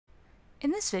In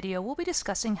this video, we'll be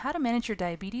discussing how to manage your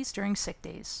diabetes during sick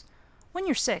days. When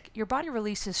you're sick, your body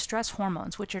releases stress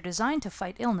hormones which are designed to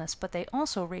fight illness, but they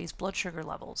also raise blood sugar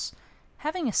levels.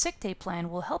 Having a sick day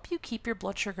plan will help you keep your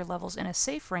blood sugar levels in a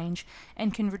safe range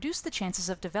and can reduce the chances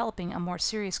of developing a more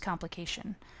serious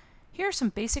complication. Here are some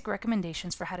basic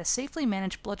recommendations for how to safely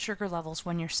manage blood sugar levels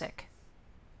when you're sick.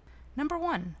 Number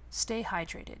 1. Stay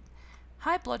hydrated.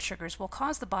 High blood sugars will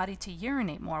cause the body to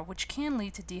urinate more, which can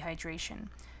lead to dehydration.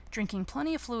 Drinking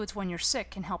plenty of fluids when you're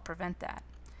sick can help prevent that.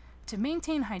 To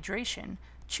maintain hydration,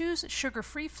 choose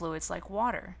sugar-free fluids like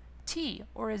water, tea,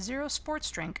 or a zero sports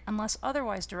drink unless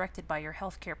otherwise directed by your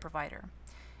healthcare provider.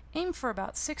 Aim for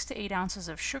about 6 to 8 ounces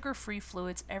of sugar-free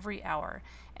fluids every hour,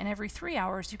 and every 3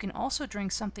 hours you can also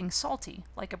drink something salty,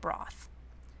 like a broth.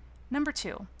 Number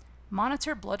 2.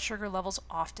 Monitor blood sugar levels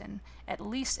often, at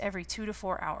least every 2 to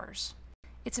 4 hours.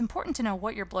 It's important to know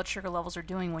what your blood sugar levels are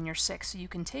doing when you're sick so you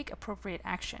can take appropriate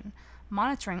action.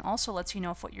 Monitoring also lets you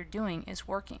know if what you're doing is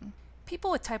working.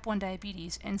 People with type 1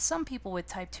 diabetes and some people with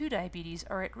type 2 diabetes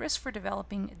are at risk for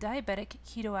developing diabetic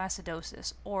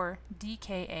ketoacidosis, or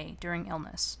DKA, during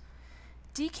illness.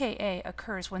 DKA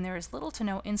occurs when there is little to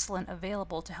no insulin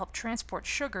available to help transport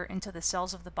sugar into the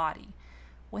cells of the body.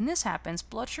 When this happens,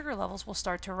 blood sugar levels will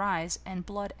start to rise and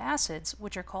blood acids,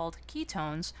 which are called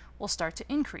ketones, will start to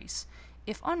increase.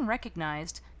 If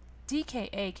unrecognized,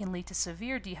 DKA can lead to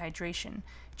severe dehydration,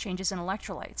 changes in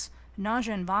electrolytes,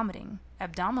 nausea and vomiting,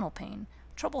 abdominal pain,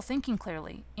 trouble thinking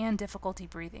clearly, and difficulty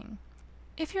breathing.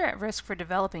 If you're at risk for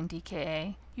developing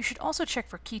DKA, you should also check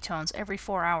for ketones every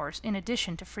 4 hours in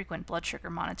addition to frequent blood sugar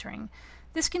monitoring.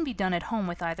 This can be done at home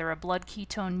with either a blood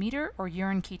ketone meter or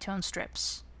urine ketone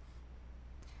strips.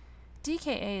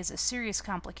 DKA is a serious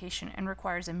complication and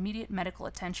requires immediate medical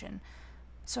attention.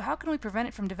 So how can we prevent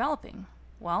it from developing?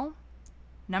 Well,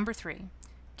 number 3.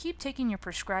 Keep taking your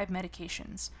prescribed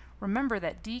medications. Remember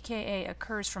that DKA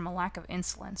occurs from a lack of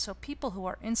insulin, so people who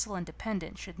are insulin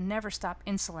dependent should never stop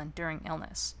insulin during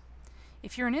illness.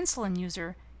 If you're an insulin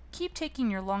user, keep taking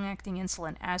your long-acting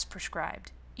insulin as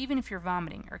prescribed, even if you're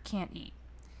vomiting or can't eat.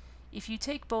 If you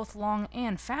take both long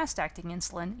and fast-acting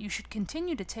insulin, you should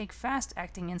continue to take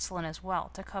fast-acting insulin as well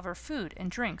to cover food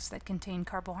and drinks that contain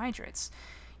carbohydrates.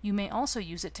 You may also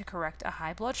use it to correct a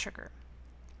high blood sugar.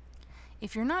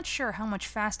 If you're not sure how much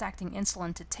fast-acting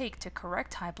insulin to take to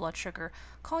correct high blood sugar,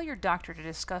 call your doctor to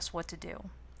discuss what to do.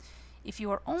 If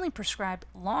you are only prescribed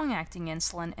long-acting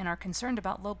insulin and are concerned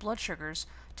about low blood sugars,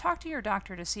 talk to your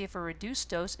doctor to see if a reduced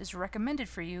dose is recommended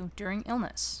for you during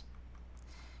illness.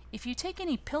 If you take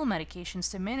any pill medications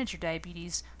to manage your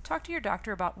diabetes, talk to your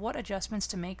doctor about what adjustments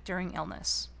to make during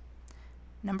illness.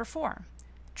 Number 4.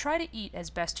 Try to eat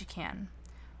as best you can.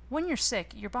 When you're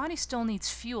sick, your body still needs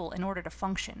fuel in order to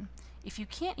function. If you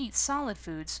can't eat solid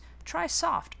foods, try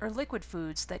soft or liquid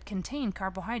foods that contain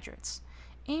carbohydrates.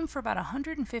 Aim for about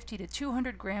 150 to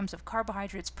 200 grams of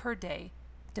carbohydrates per day,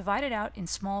 divided out in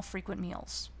small, frequent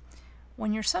meals.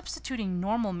 When you're substituting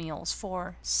normal meals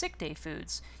for sick day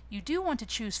foods, you do want to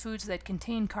choose foods that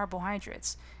contain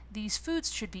carbohydrates. These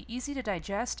foods should be easy to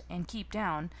digest and keep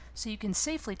down so you can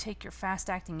safely take your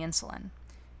fast-acting insulin.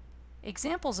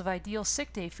 Examples of ideal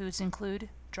sick day foods include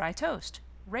dry toast,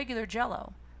 regular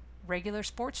Jell-O, regular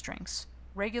sports drinks,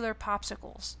 regular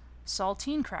popsicles,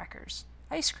 saltine crackers,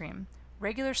 ice cream,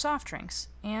 regular soft drinks,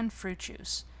 and fruit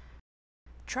juice.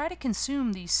 Try to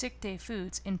consume these sick day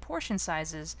foods in portion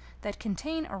sizes that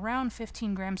contain around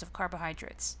 15 grams of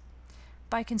carbohydrates.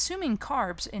 By consuming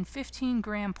carbs in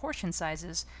 15-gram portion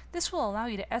sizes, this will allow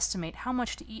you to estimate how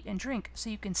much to eat and drink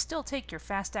so you can still take your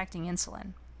fast-acting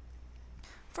insulin.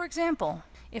 For example,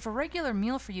 if a regular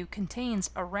meal for you contains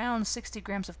around 60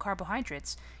 grams of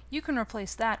carbohydrates, you can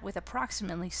replace that with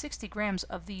approximately 60 grams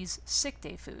of these sick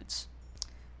day foods.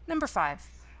 Number 5.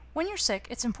 When you're sick,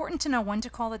 it's important to know when to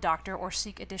call the doctor or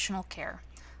seek additional care.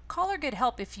 Call or get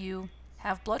help if you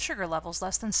have blood sugar levels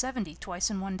less than 70 twice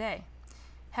in one day,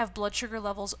 have blood sugar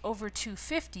levels over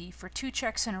 250 for 2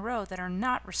 checks in a row that are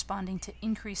not responding to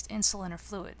increased insulin or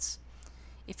fluids,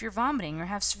 if you're vomiting or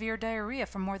have severe diarrhea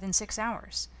for more than 6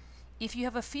 hours, if you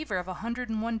have a fever of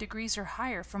 101 degrees or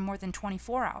higher for more than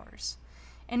 24 hours,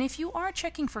 and if you are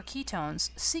checking for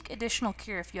ketones, seek additional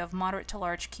care if you have moderate to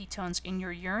large ketones in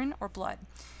your urine or blood.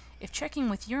 If checking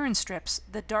with urine strips,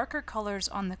 the darker colors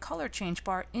on the color change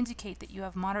bar indicate that you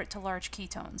have moderate to large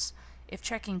ketones. If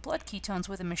checking blood ketones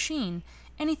with a machine,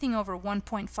 anything over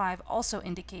 1.5 also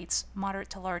indicates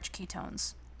moderate to large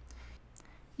ketones.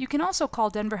 You can also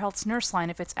call Denver Health's nurse line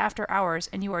if it's after hours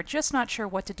and you are just not sure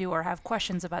what to do or have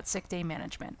questions about sick day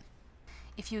management.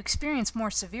 If you experience more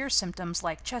severe symptoms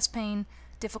like chest pain,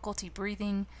 difficulty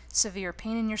breathing, severe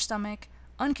pain in your stomach,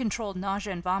 uncontrolled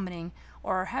nausea and vomiting,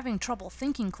 or are having trouble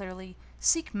thinking clearly,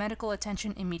 seek medical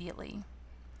attention immediately.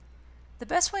 The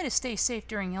best way to stay safe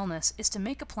during illness is to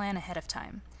make a plan ahead of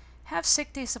time. Have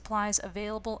sick day supplies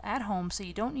available at home so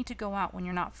you don't need to go out when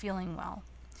you're not feeling well.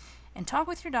 And talk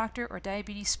with your doctor or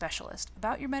diabetes specialist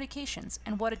about your medications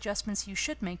and what adjustments you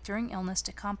should make during illness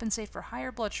to compensate for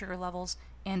higher blood sugar levels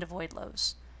and avoid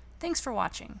lows. Thanks for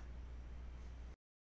watching.